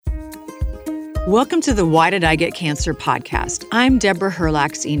Welcome to the Why Did I Get Cancer podcast. I'm Deborah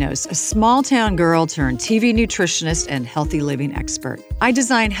Herlax-Enos, a small-town girl turned TV nutritionist and healthy living expert. I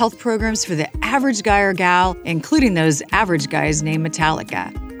design health programs for the average guy or gal, including those average guys named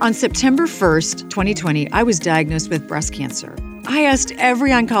Metallica. On September 1st, 2020, I was diagnosed with breast cancer. I asked every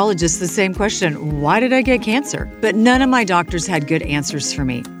oncologist the same question, why did I get cancer? But none of my doctors had good answers for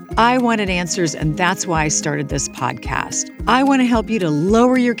me. I wanted answers, and that's why I started this podcast. I want to help you to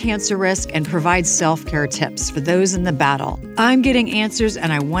lower your cancer risk and provide self-care tips for those in the battle. I'm getting answers,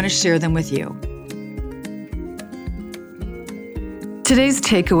 and I want to share them with you. Today's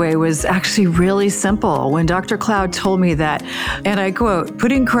takeaway was actually really simple. When Dr. Cloud told me that, and I quote,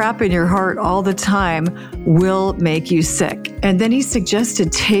 putting crap in your heart all the time will make you sick. And then he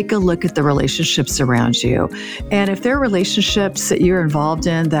suggested take a look at the relationships around you. And if there are relationships that you're involved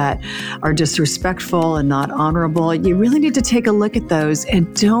in that are disrespectful and not honorable, you really need to take a look at those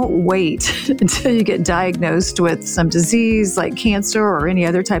and don't wait until you get diagnosed with some disease like cancer or any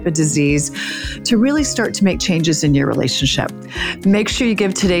other type of disease to really start to make changes in your relationship. Make sure you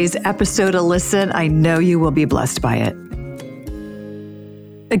give today's episode a listen. I know you will be blessed by it.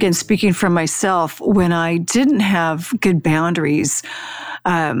 Again, speaking from myself, when I didn't have good boundaries,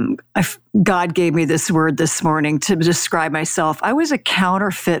 God gave me this word this morning to describe myself. I was a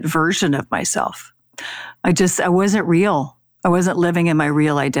counterfeit version of myself. I wasn't real. I wasn't living in my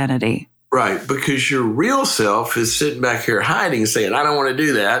real identity. Right, because your real self is sitting back here hiding, saying, I don't want to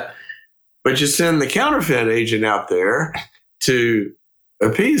do that. But you send the counterfeit agent out there to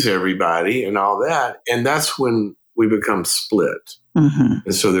appease everybody and all that. And that's when we become split. Mm-hmm.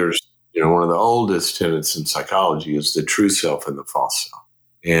 And so there's, one of the oldest tenets in psychology is the true self and the false self.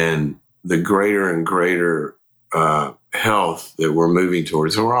 And the greater and greater health that we're moving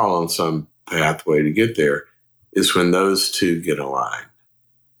towards, and we're all on some pathway to get there, is when those two get aligned.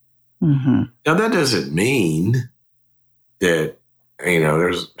 Mm-hmm. Now, that doesn't mean that,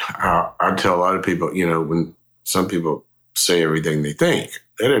 I tell a lot of people, when some people say everything they think,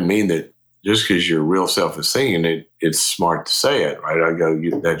 that doesn't mean that just because your real self is thinking it, it's smart to say it, right? I go,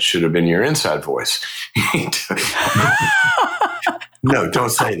 that should have been your inside voice. No, don't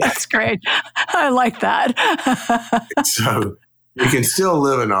say that. That's great. I like that. So we can still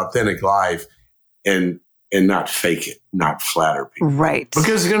live an authentic life and not fake it, not flatter people. Right.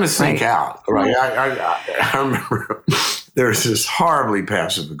 Because it's going to sink out, right? I remember there was this horribly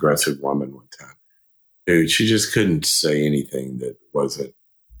passive-aggressive woman one time. Dude, she just couldn't say anything that wasn't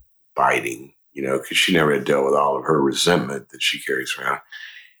biting, because she never had dealt with all of her resentment that she carries around.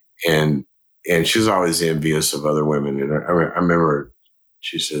 And she's always envious of other women. And I remember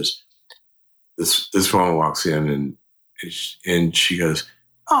she says, this woman walks in and she goes,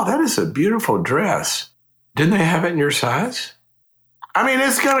 oh, that is a beautiful dress. Didn't they have it in your size? I mean,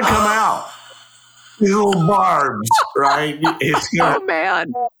 it's going to come out. These little barbs, right? Oh,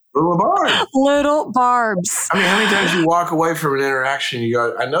 man. Little barbs. Little barbs. I mean, how many times you walk away from an interaction, you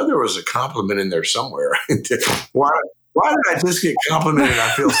go, I know there was a compliment in there somewhere. Why did I just get complimented? I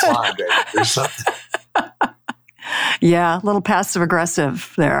feel slimed. There's something. Yeah, a little passive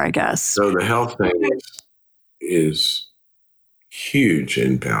aggressive there, I guess. So the health thing is huge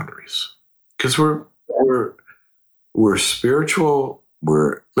in boundaries because we're spiritual,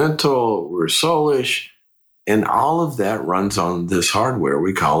 we're mental, we're soulish. And all of that runs on this hardware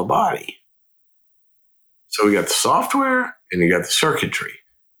we call a body. So we got the software and you got the circuitry.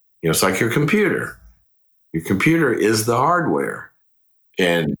 It's like your computer. Your computer is the hardware.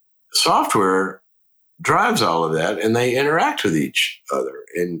 And the software drives all of that and they interact with each other.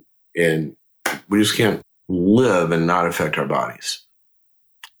 And we just can't live and not affect our bodies.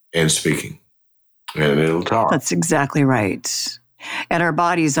 And speaking. And it'll talk. That's exactly right. And our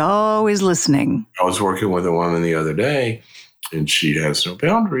body's always listening. I was working with a woman the other day, and she has no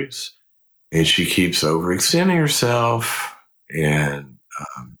boundaries. And she keeps overextending herself. And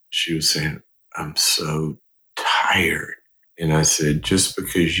she was saying, I'm so tired. And I said, just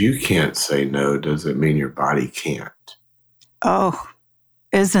because you can't say no doesn't mean your body can't. Oh,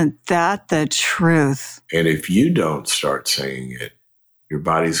 isn't that the truth? And if you don't start saying it, your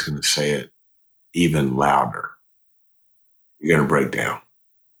body's going to say it even louder. You're going to break down.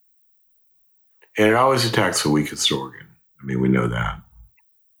 And it always attacks the weakest organ. I mean, we know that.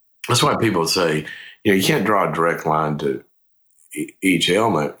 That's why people say, you can't draw a direct line to each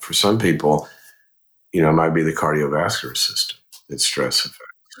ailment. For some people, it might be the cardiovascular system that stress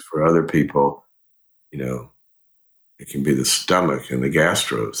affects. For other people, it can be the stomach and the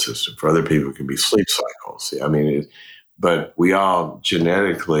gastro system. For other people, it can be sleep cycles. But we all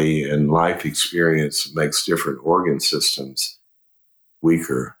genetically and life experience makes different organ systems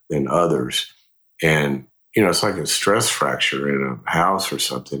weaker than others. And, it's like a stress fracture in a house or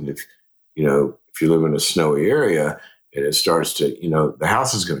something. If you live in a snowy area and it starts to, the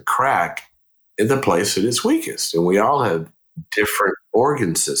house is going to crack in the place at its weakest. And we all have different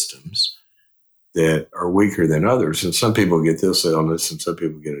organ systems that are weaker than others. And some people get this illness and some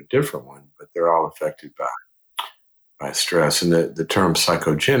people get a different one, but they're all affected by stress. And the term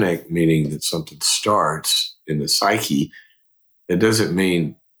psychogenic, meaning that something starts in the psyche, it doesn't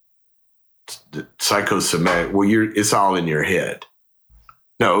mean psychosomatic. Well, it's all in your head.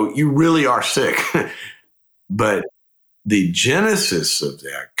 No, you really are sick. But the genesis of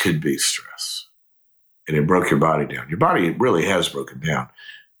that could be stress. And it broke your body down. Your body really has broken down,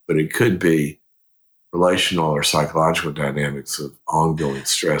 but it could be relational or psychological dynamics of ongoing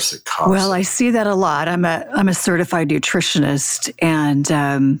stress that cause. Well, I see that a lot. I'm a certified nutritionist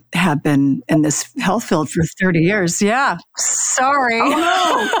and have been in this health field for 30 years. Yeah. Sorry. Oh,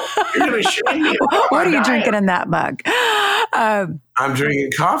 no. You're going to shame me. What are you drinking in that mug? I'm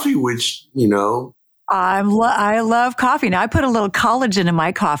drinking coffee, which, I love coffee. Now, I put a little collagen in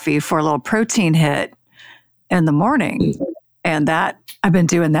my coffee for a little protein hit in the morning. And I've been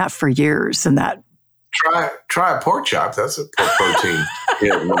doing that for years. And that Try a pork chop. That's a protein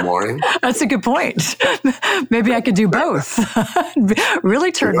in the morning. That's a good point. Maybe I could do both.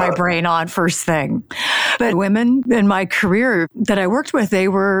 Really turn my brain on first thing. But women in my career that I worked with, they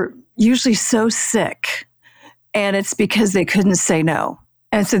were usually so sick. And it's because they couldn't say no.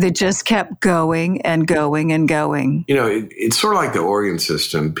 And so they just kept going and going and going. It's sort of like the organ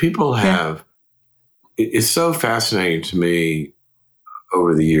system. People have, it's so fascinating to me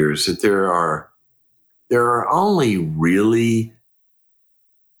over the years that there are only really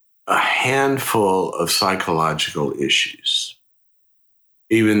a handful of psychological issues,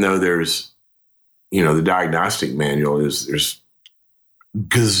 even though there's, the diagnostic manual there's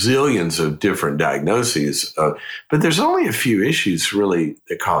gazillions of different diagnoses, but there's only a few issues really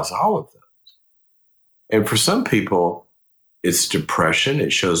that cause all of those. And for some people, it's depression.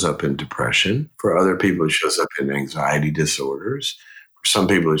 It shows up in depression. For other people, it shows up in anxiety disorders. For some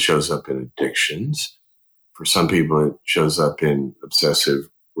people, it shows up in addictions. For some people, it shows up in obsessive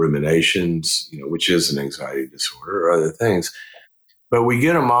ruminations, which is an anxiety disorder, or other things. But we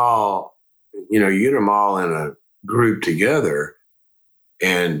get them all, you get them all in a group together,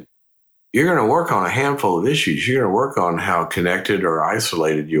 and you're going to work on a handful of issues. You're going to work on how connected or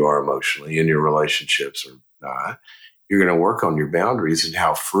isolated you are emotionally in your relationships or not. You're going to work on your boundaries and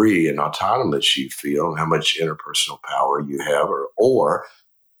how free and autonomous you feel and how much interpersonal power you have, or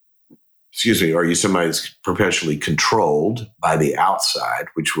are you somebody that's perpetually controlled by the outside,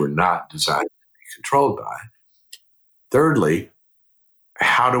 which we're not designed to be controlled by? Thirdly,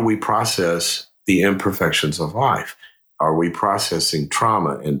 how do we process the imperfections of life? Are we processing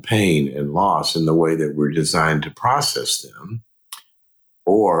trauma and pain and loss in the way that we're designed to process them?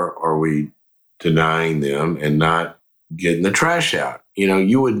 Or are we denying them and not getting the trash out?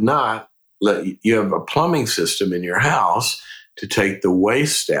 You would not you have a plumbing system in your house to take the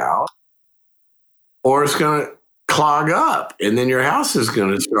waste out, or it's going to clog up and then your house is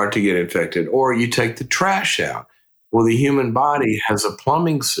going to start to get infected, or you take the trash out. Well, the human body has a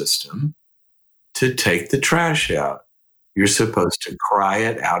plumbing system to take the trash out. You're supposed to cry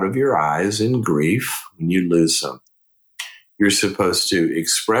it out of your eyes in grief when you lose something. You're supposed to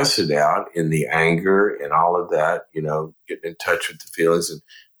express it out in the anger and all of that, getting in touch with the feelings and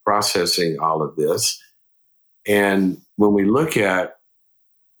processing all of this. And when we look at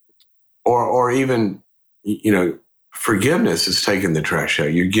or even, forgiveness is taking the trash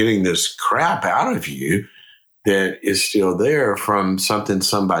out. You're getting this crap out of you that is still there from something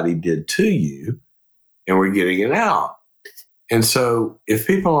somebody did to you, and we're getting it out. And so if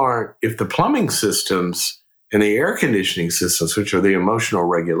the plumbing systems and the air conditioning systems, which are the emotional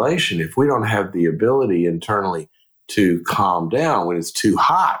regulation, if we don't have the ability internally to calm down when it's too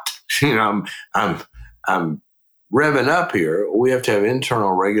hot, I'm revving up here, we have to have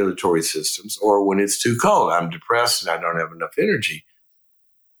internal regulatory systems. Or when it's too cold, I'm depressed and I don't have enough energy.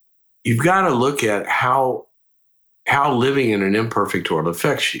 You've got to look at how living in an imperfect world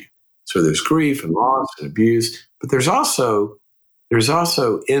affects you. So there's grief and loss and abuse, but there's also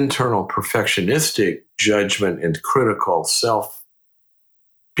internal perfectionistic judgment and critical self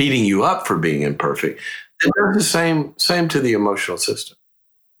beating you up for being imperfect. It does the same to the emotional system.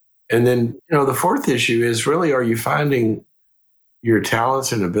 And then, the fourth issue is really, are you finding your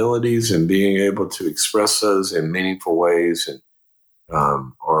talents and abilities and being able to express those in meaningful ways, and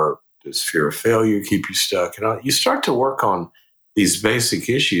or does fear of failure keep you stuck? And you start to work on these basic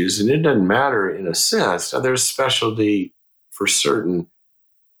issues, and it doesn't matter in a sense. Now, there's specialty for certain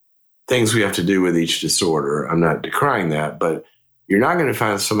things we have to do with each disorder. I'm not decrying that, but you're not going to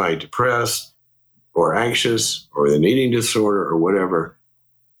find somebody depressed or anxious or with an eating disorder or whatever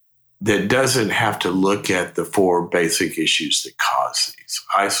that doesn't have to look at the 4 basic issues that cause these: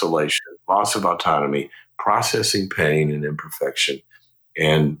 isolation, loss of autonomy, processing pain and imperfection,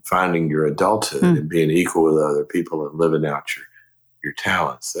 and finding your adulthood and being equal with other people and living out your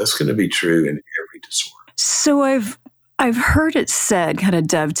talents. That's going to be true in every disorder. So I've heard it said, kind of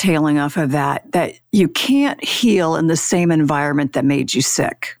dovetailing off of that you can't heal in the same environment that made you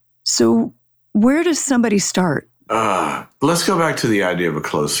sick. So where does somebody start? Let's go back to the idea of a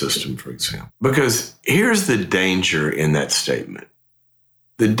closed system, for example, because here's the danger in that statement.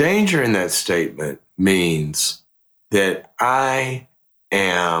 The danger in that statement means that I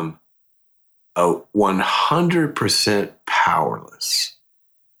am 100% powerless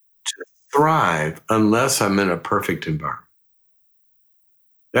to thrive unless I'm in a perfect environment.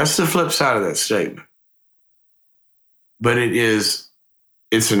 That's the flip side of that statement. But it's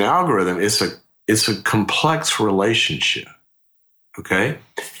an algorithm. It's a complex relationship. Okay?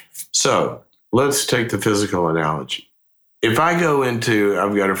 So let's take the physical analogy. If I go into,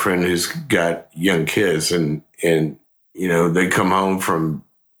 I've got a friend who's got young kids and they come home from,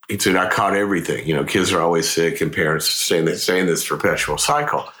 he said, I caught everything. Kids are always sick and parents stay in this perpetual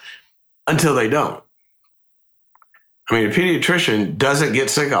cycle until they don't. I mean, a pediatrician doesn't get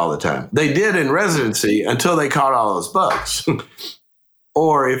sick all the time. They did in residency until they caught all those bugs.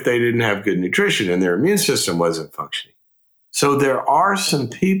 Or if they didn't have good nutrition and their immune system wasn't functioning. So there are some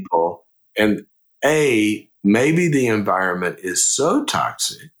people, and maybe the environment is so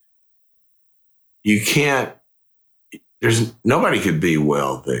toxic, nobody could be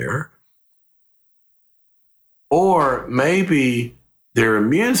well there. Or maybe their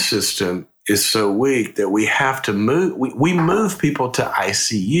immune system is so weak that we have to move. We move people to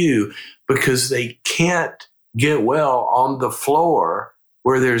ICU because they can't get well on the floor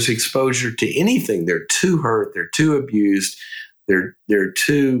where there's exposure to anything. They're too hurt. They're too abused. They're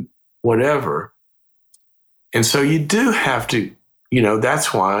too whatever. And so you do have to,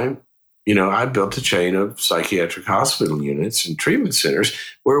 that's why, I built a chain of psychiatric hospital units and treatment centers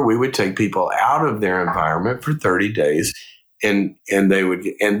where we would take people out of their environment for 30 days and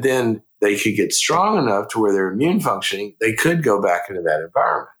then they could get strong enough to where they're immune functioning. They could go back into that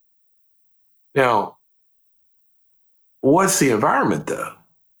environment. Now, what's the environment, though?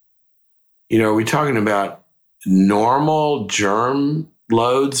 Are we talking about normal germ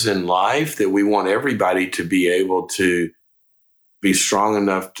loads in life that we want everybody to be able to be strong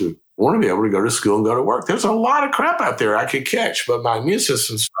enough to want to be able to go to school and go to work? There's a lot of crap out there I could catch, but my immune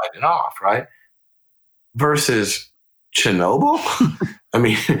system's fighting off, right? Versus Chernobyl? I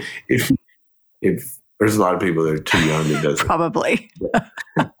mean, if there's a lot of people that are too young that doesn't. Probably.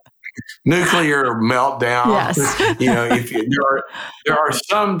 Nuclear meltdown. Yes. There are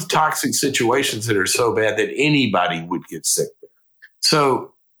some toxic situations that are so bad that anybody would get sick there.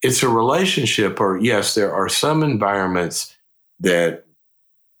 So it's a relationship, or yes, there are some environments that,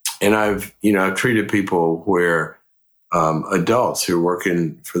 and I've treated people where adults who are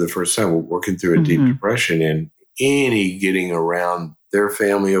working for the first time, working through a deep depression, and any getting around their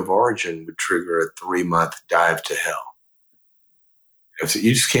family of origin would trigger a 3-month dive to hell.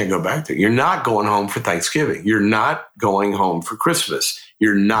 You just can't go back there. You're not going home for Thanksgiving. You're not going home for Christmas.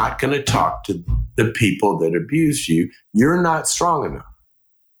 You're not going to talk to the people that abused you. You're not strong enough.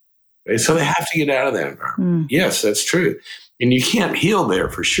 Okay? So they have to get out of that environment. Yes, that's true. And you can't heal there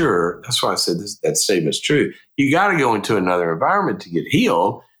for sure. That's why I said that statement's true. You got to go into another environment to get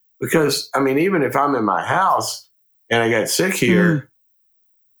healed because, even if I'm in my house and I got sick here,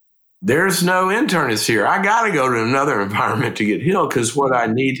 there's no internist here. I got to go to another environment to get healed because what I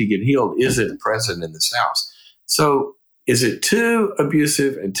need to get healed isn't present in this house. So is it too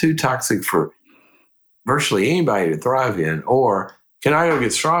abusive and too toxic for virtually anybody to thrive in? Or can I go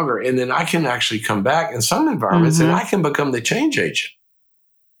get stronger and then I can actually come back in some environments and I can become the change agent?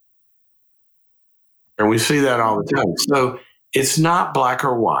 And we see that all the time. So it's not black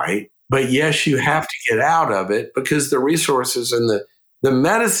or white, but yes, you have to get out of it because the resources and the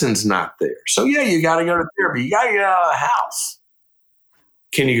medicine's not there. So yeah, you got to go to therapy. You got to get out of the house.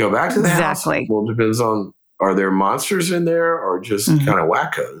 Can you go back to the house? Well, it depends on, are there monsters in there or just kind of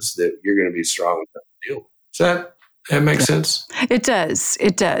wackos that you're going to be strong enough to deal with? Does that make sense? It does.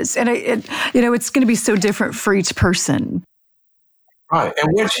 It does. And it's going to be so different for each person. Right.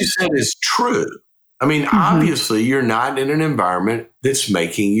 And what you said is true. Obviously, you're not in an environment that's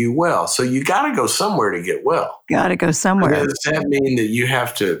making you well. So you got to go somewhere to get well. Got to go somewhere. Does that mean that you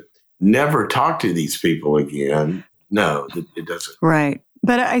have to never talk to these people again? No, it doesn't. Right.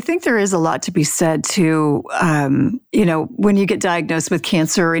 But I think there is a lot to be said to, when you get diagnosed with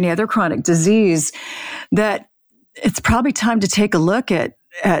cancer or any other chronic disease, that it's probably time to take a look at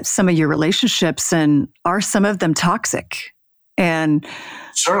some of your relationships, and are some of them toxic? And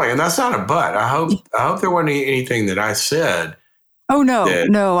certainly, and that's not a but. I hope there wasn't anything that I said. Oh no,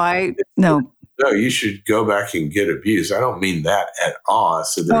 no. No, you should go back and get abused. I don't mean that at all.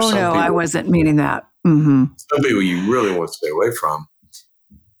 So there's some people, I wasn't meaning that. Mm-hmm. Some people you really want to stay away from.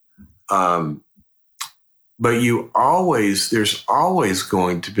 But there's always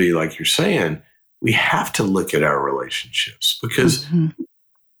going to be, like you're saying, we have to look at our relationships, because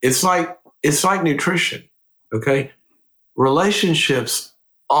it's like nutrition. Okay. Relationships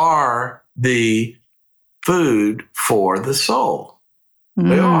are the food for the soul.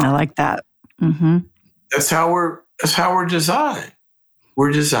 They are. I like that. Mm-hmm. That's how we're designed.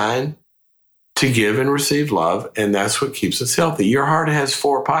 We're designed to give and receive love, and that's what keeps us healthy. Your heart has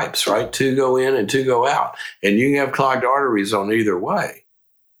 4 pipes, right? 2 go in and 2 go out, and you can have clogged arteries on either way.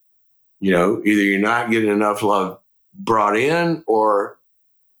 Either you're not getting enough love brought in, or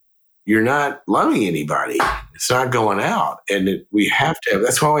you're not loving anybody. It's not going out, and we have to have.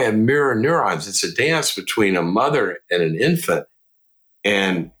 That's why we have mirror neurons. It's a dance between a mother and an infant.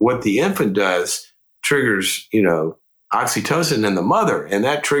 And what the infant does triggers, oxytocin in the mother, and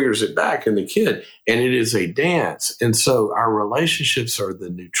that triggers it back in the kid. And it is a dance. And so our relationships are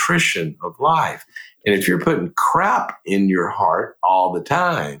the nutrition of life. And if you're putting crap in your heart all the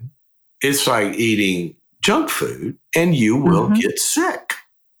time, it's like eating junk food, and you will get sick.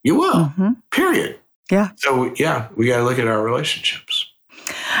 You will, period. Yeah. So, yeah, we got to look at our relationships.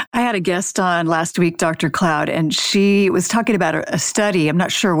 I had a guest on last week, Dr. Cloud, and she was talking about a study. I'm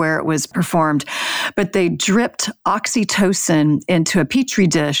not sure where it was performed, but they dripped oxytocin into a petri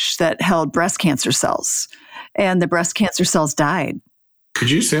dish that held breast cancer cells, and the breast cancer cells died.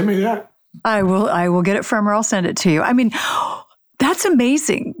 Could you send me that? I will get it from her. I'll send it to you. I mean, that's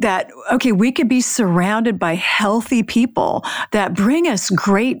amazing that, we could be surrounded by healthy people that bring us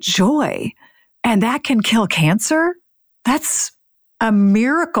great joy, and that can kill cancer. That's a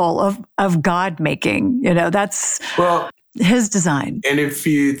miracle of God making. That's His design. And if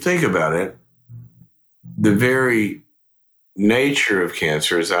you think about it, the very nature of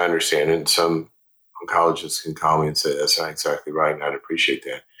cancer, as I understand it, and some oncologists can call me and say, that's not exactly right, and I'd appreciate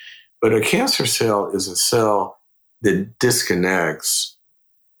that. But a cancer cell is a cell that disconnects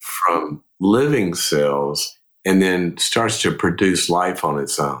from living cells and then starts to produce life on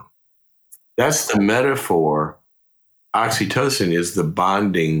its own. That's the metaphor. Oxytocin is the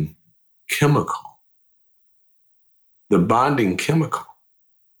bonding chemical. The bonding chemical.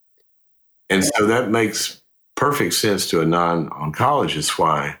 And so that makes perfect sense to a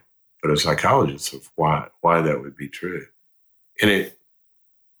non-oncologist but a psychologist of why that would be true.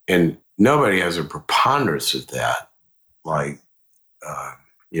 And nobody has a preponderance of that, like a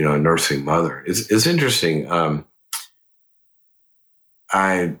nursing mother. It's interesting.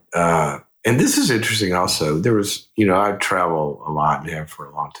 And this is interesting also. There was, I travel a lot and have for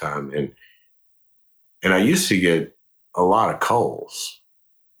a long time. And I used to get a lot of colds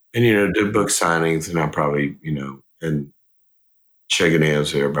and, do book signings, and I'm probably, and shaking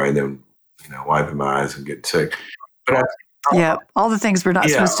hands with everybody, and then, wiping my eyes and getting sick. But all the things we're not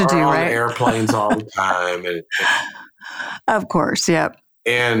supposed to do, right? On airplanes all the time. And of course, yeah.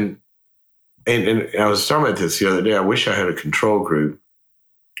 And I was talking about this the other day. I wish I had a control group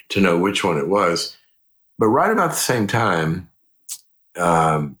to know which one it was. But right about the same time,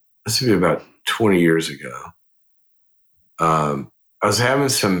 this would be about 20 years ago, I was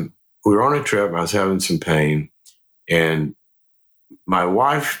having we were on a trip, and I was having some pain, and my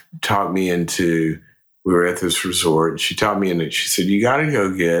wife talked me into, we were at this resort, and she talked me into it. She said, you got to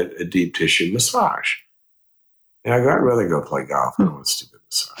go get a deep tissue massage. And I go, I'd rather go play golf. I don't want a stupid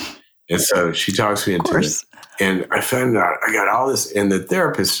massage. And so she talks me into it. And I found out I got all this, and the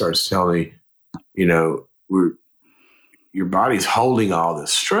therapist starts telling me, your body's holding all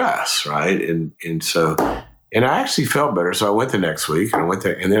this stress, right? And I actually felt better. So I went the next week, and I went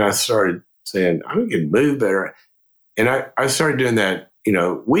there, and then I started saying, I'm going to move better. And I started doing that,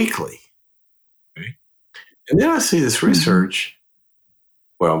 weekly. Okay? And then I see this research.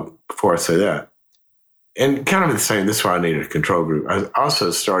 Well, before I say that, and kind of the same, this is why I needed a control group. I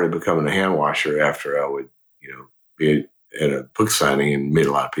also started becoming a hand washer after I would, be at a book signing and meet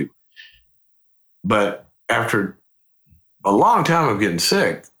a lot of people. But after a long time of getting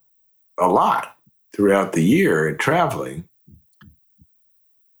sick, a lot throughout the year and traveling,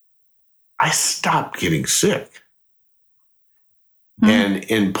 I stopped getting sick. And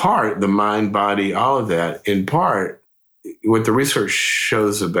in part, the mind, body, all of that, in part, what the research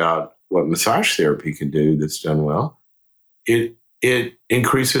shows about what massage therapy can do that's done well, it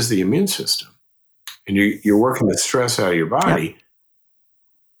increases the immune system. And you're working the stress out of your body. Yep.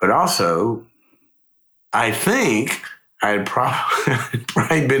 But also, I think I had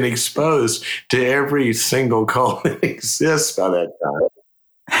probably been exposed to every single cult that exists by that time.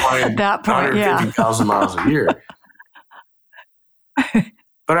 At that point, 150,000 miles a year.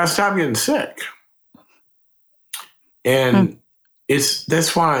 But I stopped getting sick. And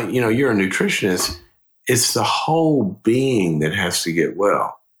that's why, you're a nutritionist. It's the whole being that has to get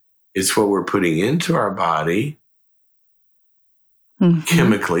well. It's what we're putting into our body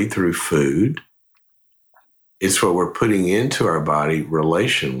chemically through food. It's what we're putting into our body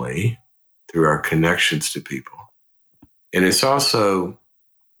relationally through our connections to people. And it's also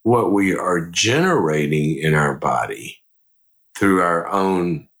what we are generating in our body through our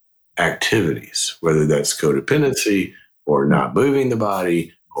own activities, whether that's codependency or not moving the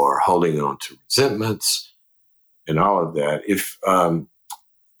body or holding on to resentments and all of that.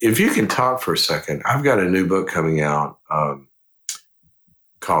 If you can talk for a second, I've got a new book coming out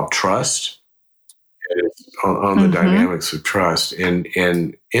called Trust. It's on the dynamics of trust. And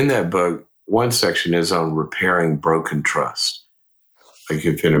in that book, one section is on repairing broken trust. Like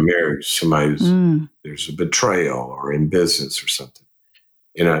if in a marriage, there's a betrayal or in business or something.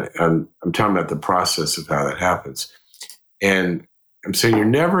 And I'm talking about the process of how that happens. And I'm saying you're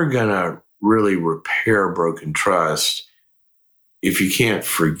never going to really repair broken trust if you can't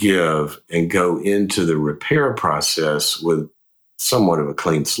forgive and go into the repair process with somewhat of a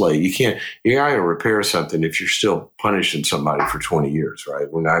clean slate. You're not going to repair something if you're still punishing somebody for 20 years,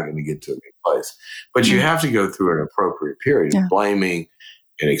 right? We're not going to get to a good place. But you have to go through an appropriate period of blaming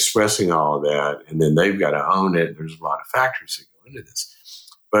and expressing all of that. And then they've got to own it. There's a lot of factors that go into this.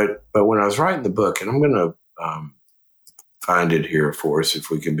 But when I was writing the book, and I'm going to find it here for us if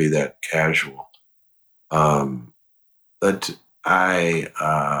we can be that casual. But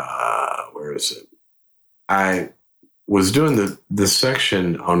where is it? I was doing the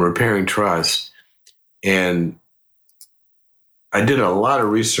section on repairing trust, and I did a lot of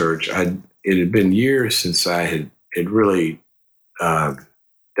research. It had been years since I had really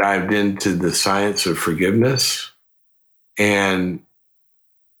dived into the science of forgiveness, and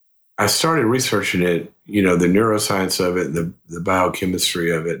I started researching it, the neuroscience of it, the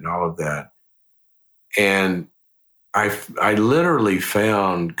biochemistry of it, and all of that. And I literally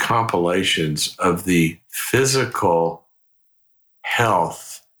found compilations of the physical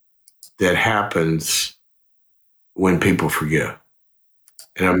health that happens when people forgive.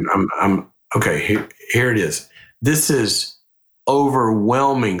 And I'm okay. Here it is. This is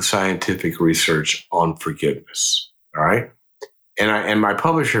overwhelming scientific research on forgiveness. All right. And my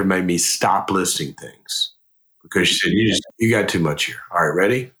publisher made me stop listing things because she said, you got too much here. All right,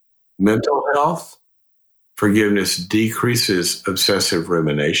 ready? Mental health, forgiveness decreases obsessive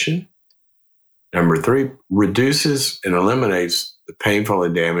rumination. Number 3, reduces and eliminates the painful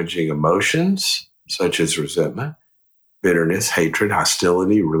and damaging emotions such as resentment, bitterness, hatred,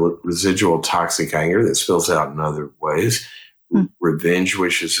 hostility, residual toxic anger that spills out in other ways, revenge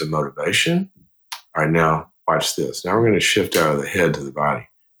wishes and motivation. All right, now watch this. Now we're going to shift out of the head to the body.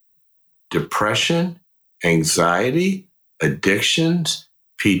 Depression, anxiety, addictions,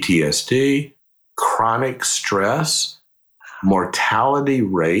 PTSD, chronic stress, mortality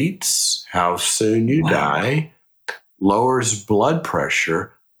rates, how soon you die, lowers blood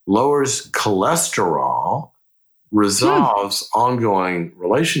pressure, lowers cholesterol, resolves ongoing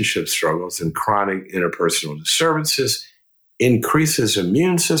relationship struggles and chronic interpersonal disturbances, increases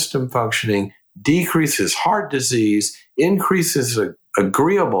immune system functioning, decreases heart disease, increases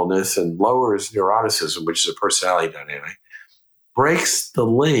agreeableness, and lowers neuroticism, which is a personality dynamic, breaks the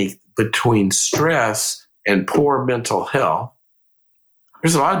link between stress and poor mental health.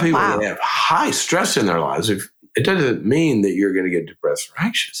 There's a lot of people that have high stress in their lives. It doesn't mean that you're going to get depressed or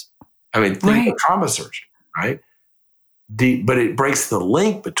anxious. I mean, think of trauma surgery, right? But it breaks the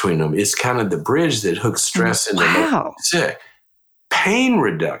link between them. It's kind of the bridge that hooks stress into making sick. Pain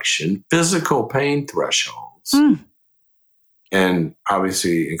reduction, physical pain thresholds, and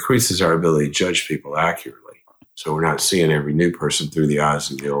obviously increases our ability to judge people accurately. So we're not seeing every new person through the eyes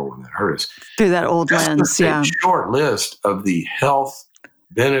of the old one that hurt us. Through that old lens, a short list of the health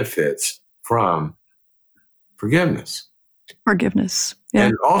benefits from forgiveness. Forgiveness. Yeah.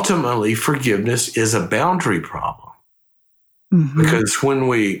 And ultimately, forgiveness is a boundary problem. Because when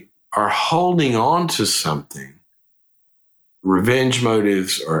we are holding on to something, revenge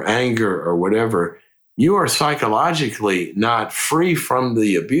motives or anger or whatever, you are psychologically not free from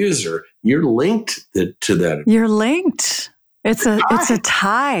the abuser. you're linked to that. You're linked. It's a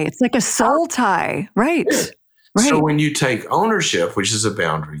tie. It's like a soul tie. Right. Yeah. Right. So when you take ownership, which is a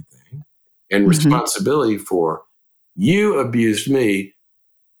boundary thing, and responsibility for you abused me,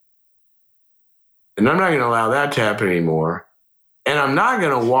 and I'm not going to allow that to happen anymore. And I'm not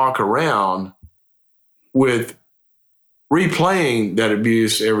going to walk around with replaying that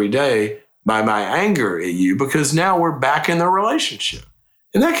abuse every day by my anger at you, because now we're back in the relationship.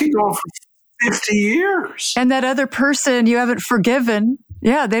 And that can go on for 50 years. And that other person you haven't forgiven,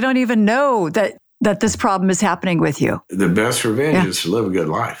 they don't even know that this problem is happening with you. The best revenge is to live a good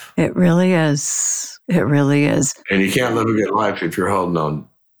life. It really is. It really is. And you can't live a good life if you're holding on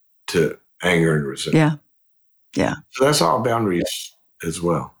to anger and resentment. Yeah. So that's all boundaries as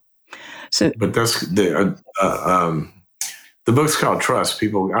well. But that's the book's called Trust.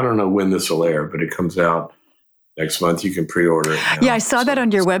 People, I don't know when this will air, but it comes out next month. You can pre-order it now. Yeah, I saw that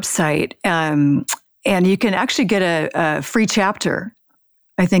on your website. And you can actually get a free chapter,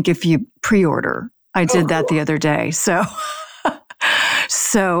 I think, if you pre-order. I did that the other day. So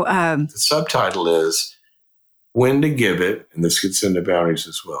the subtitle is When to Give It, and this gets into boundaries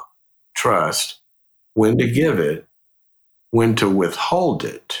as well. Trust, when to give it, when to withhold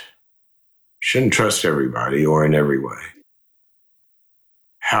it. Shouldn't trust everybody or in every way.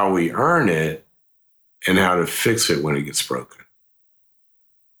 How we earn it and how to fix it when it gets broken.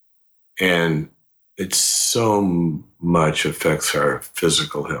 And it so much affects our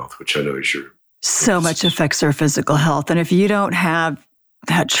physical health, which I know is much affects our physical health. And if you don't have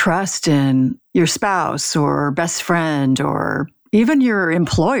that trust in your spouse or best friend or even your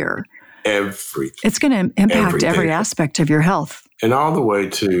employer, everything, it's going to impact every aspect of your health. And all the way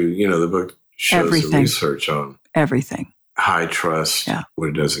to, the book shows the research on everything. High trust, what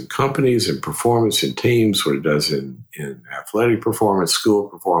it does in companies and performance in teams, what it does in athletic performance, school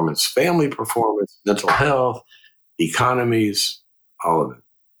performance, family performance, mental health, economies, all of it.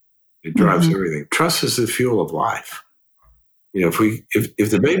 It drives everything. Trust is the fuel of life.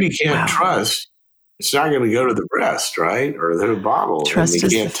 If the baby can't trust, it's not going to go to the breast, right? Or the bottle. Trust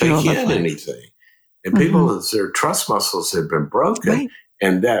and they can't take in anything. And people, their trust muscles have been broken. Right.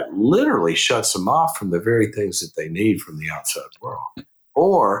 And that literally shuts them off from the very things that they need from the outside world.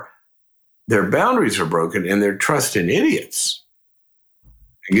 Or their boundaries are broken and they're trusting idiots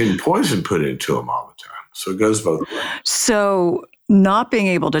and getting poison put into them all the time. So it goes both ways. So not being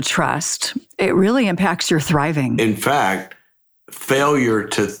able to trust, it really impacts your thriving. In fact, failure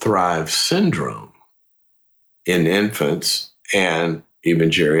to thrive syndrome in infants and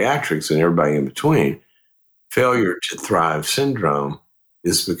even geriatrics and everybody in between, failure to thrive syndrome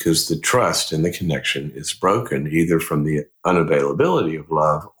is because the trust and the connection is broken, either from the unavailability of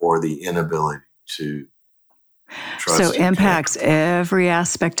love or the inability to trust. So impacts every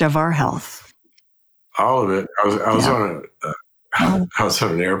aspect of our health. All of it. I was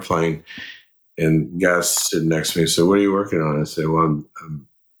on an airplane, and guys sitting next to me said, "What are you working on?" I said, "Well,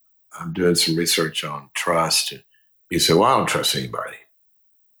 I'm doing some research on trust." And he said, "Well, I don't trust anybody."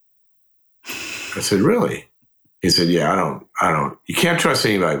 I said, "Really?" He said, "Yeah, I don't, you can't trust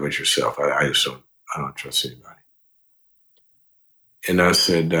anybody but yourself. I don't trust anybody." And I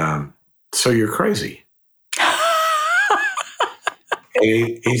said, "So you're crazy."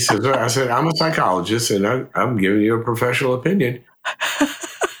 He said, I said, "I'm a psychologist and I'm giving you a professional opinion.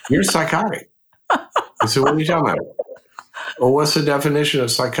 You're psychotic." I said, "What are you talking about?" "Well, what's the definition of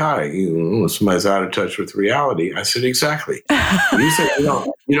psychotic?" "Somebody's out of touch with reality." I said, "Exactly." You said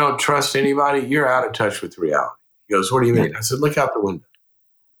you don't trust anybody, you're out of touch with reality. He goes, "What do you mean?" I said, "Look out the window.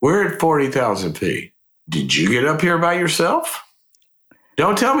 We're at 40,000 feet. Did you get up here by yourself?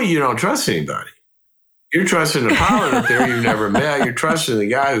 Don't tell me you don't trust anybody. You're trusting the pilot up there you've never met. You're trusting the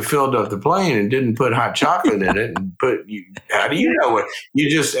guy who filled up the plane and didn't put hot chocolate in it. And how do you know what you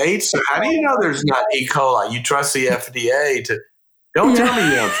just ate? So how do you know there's not E. coli? You trust the FDA to. Don't tell me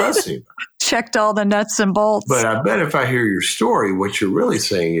you don't trust anybody." Checked all the nuts and bolts. But I bet if I hear your story, what you're really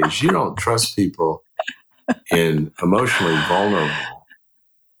saying is you don't trust people in emotionally vulnerable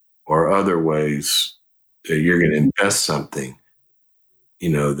or other ways that you're going to invest something,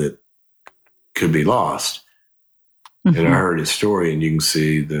 that could be lost. And I heard his story, and you can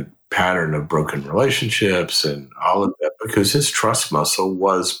see the pattern of broken relationships and all of that because his trust muscle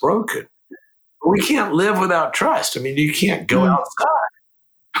was broken. But we can't live without trust. I mean, you can't go outside.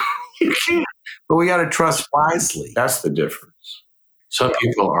 You can't. But we got to trust wisely. That's the difference. Some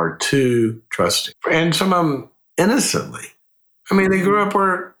people are too trusting, and some of them innocently. I mean, they grew up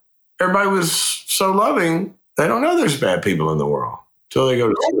where everybody was so loving, they don't know there's bad people in the world until they go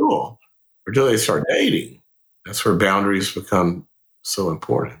to school or until they start dating. That's where boundaries become so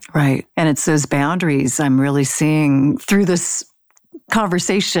important. Right. And it's those boundaries I'm really seeing through this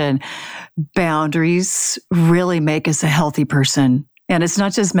conversation. Boundaries really make us a healthy person. And it's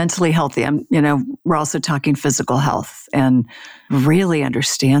not just mentally healthy. We're also talking physical health, and really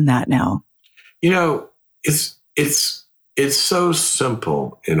understand that now. It's so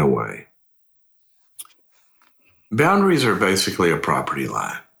simple in a way. Boundaries are basically a property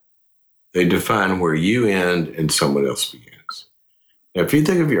line. They define where you end and someone else begins. Now, if you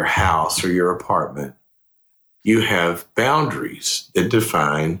think of your house or your apartment, you have boundaries that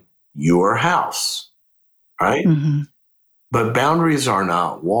define your house, right? Mm-hmm. But boundaries are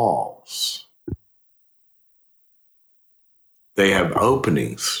not walls. They have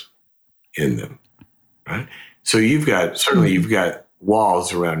openings in them, right? So you've got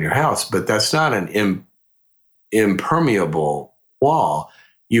walls around your house, but that's not an impermeable wall.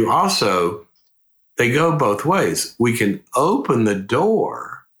 They go both ways. We can open the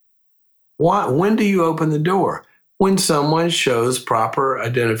door. When do you open the door? When someone shows proper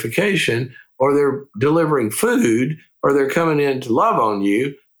identification, or they're delivering food, or they're coming in to love on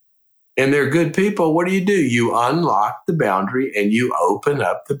you, and they're good people. What do? You unlock the boundary and you open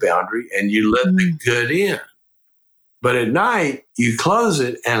up the boundary and you let the good in. But at night, you close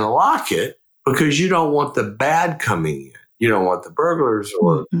it and lock it because you don't want the bad coming in. You don't want the burglars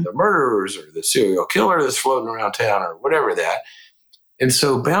or the murderers or the serial killer that's floating around town or whatever that. And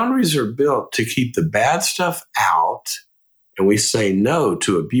so boundaries are built to keep the bad stuff out. And we say no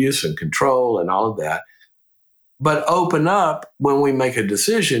to abuse and control and all of that, but open up when we make a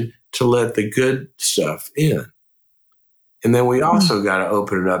decision to let the good stuff in. And then we also got to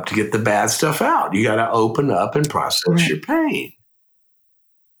open it up to get the bad stuff out. You got to open up and process your pain.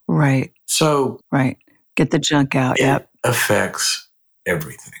 Right. So, Get the junk out. It affects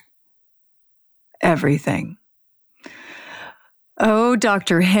everything. Everything. Oh,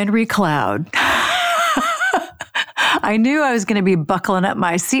 Dr. Henry Cloud. I knew I was going to be buckling up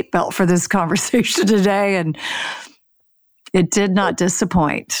my seatbelt for this conversation today, and it did not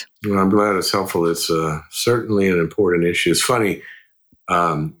disappoint. Well, I'm glad it's helpful. It's certainly an important issue. It's funny.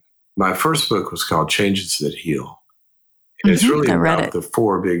 My first book was called Changes That Heal. And it's really about the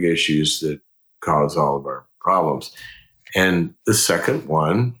 4 big issues that cause all of our problems. And the second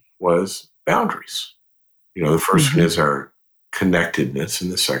one was boundaries. The first one is our connectedness,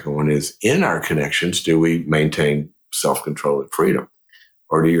 and the second one is, in our connections, do we maintain self-control and freedom,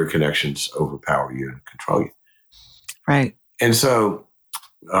 or do your connections overpower you and control you? Right. And so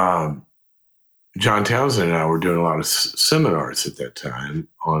John Townsend and I were doing a lot of seminars at that time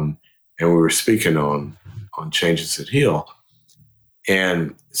and we were speaking on Changes That Heal.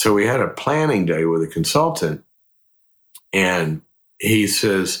 And so we had a planning day with a consultant, and he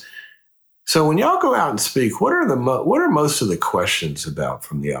says, so when y'all go out and speak, what are most of the questions about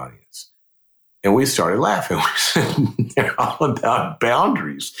from the audience? And we started laughing. We said, they're all about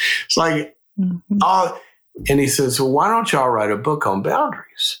boundaries. It's like, and he says, well, why don't y'all write a book on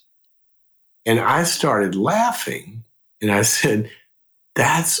boundaries? And I started laughing, and I said,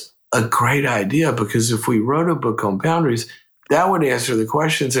 that's a great idea, because if we wrote a book on boundaries, that would answer the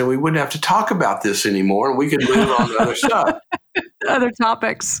questions, and we wouldn't have to talk about this anymore, and we could move on to other stuff. Other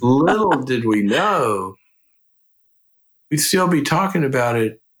topics. Little did we know, we'd still be talking about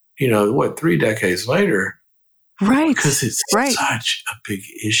it, 3 decades later. Right. Because it's such a big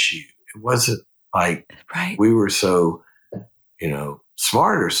issue. It wasn't like we were so,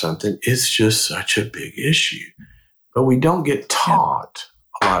 smart or something. It's just such a big issue. But we don't get taught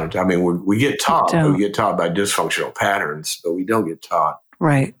a lot of time. I mean, we get taught. We get taught by dysfunctional patterns, but we don't get taught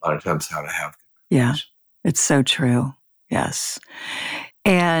a lot of times how to have good patterns. Yeah, it's so true. Yes.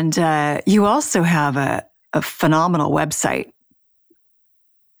 And you also have a phenomenal website,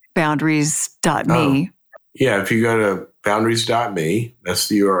 boundaries.me. Yeah, if you go to boundaries.me, that's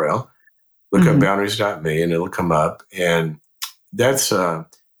the URL. Look up boundaries.me and it'll come up. And that's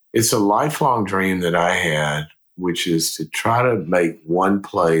it's a lifelong dream that I had, which is to try to make one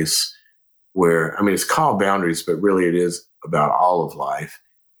place where, it's called Boundaries, but really it is about all of life.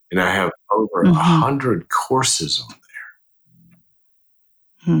 And I have over 100 courses on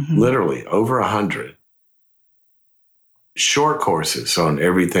there. Literally over 100. Short courses on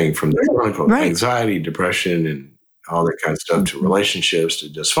everything from the clinical anxiety, depression, and all that kind of stuff to relationships, to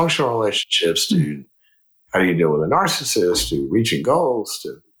dysfunctional relationships, to how do you deal with a narcissist, to reaching goals,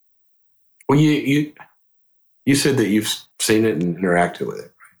 to you said that you've seen it and interacted with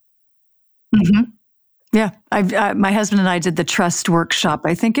it, right? Yeah, my husband and I did the trust workshop.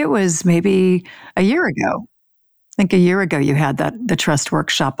 I think it was maybe a year ago. You had the trust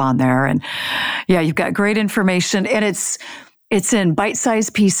workshop on there, and you've got great information, and it's in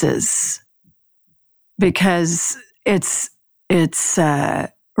bite-sized pieces because it's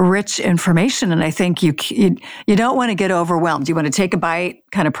rich information. And I think you don't want to get overwhelmed. You want to take a bite,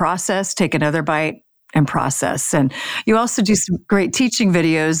 kind of process, take another bite and process. And you also do some great teaching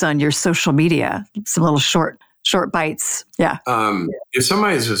videos on your social media, some little short bites. Yeah.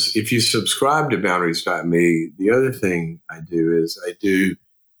 If you subscribe to Boundaries.me, the other thing I do is I do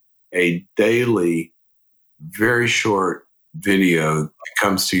a daily, very short video that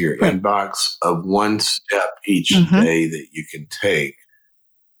comes to your inbox of one step each day that you can take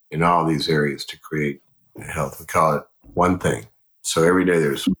in all these areas to create health. We call it One Thing. So every day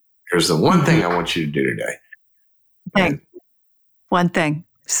there's the one thing I want you to do today. One thing.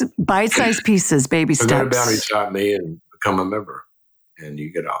 Bite-sized pieces, baby steps. Go to Boundaries.me and become a member, and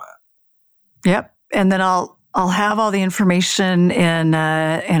you get all that. Yep. And then I'll have all the information in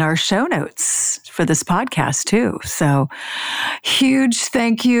our show notes for this podcast too. So huge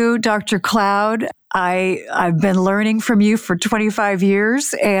thank you, Dr. Cloud. I've been learning from you for 25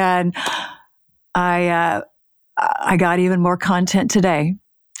 years, and I got even more content today.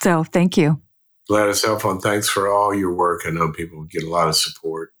 So thank you. Glad it's helpful, and thanks for all your work. I know people get a lot of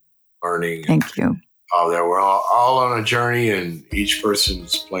support, learning. Thank you. All that. We're all on a journey, and each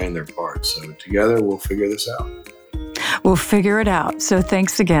person's playing their part. So together, we'll figure this out. We'll figure it out. So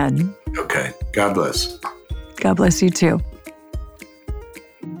thanks again. Okay. God bless. God bless you too.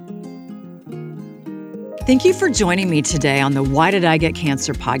 Thank you for joining me today on the Why Did I Get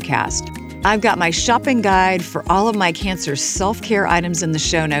Cancer podcast. I've got my shopping guide for all of my cancer self-care items in the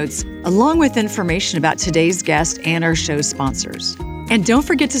show notes, along with information about today's guest and our show sponsors. And don't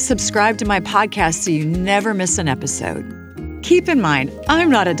forget to subscribe to my podcast so you never miss an episode. Keep in mind,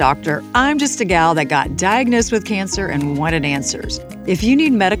 I'm not a doctor. I'm just a gal that got diagnosed with cancer and wanted answers. If you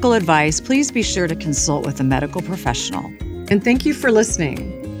need medical advice, please be sure to consult with a medical professional. And thank you for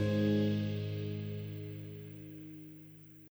listening.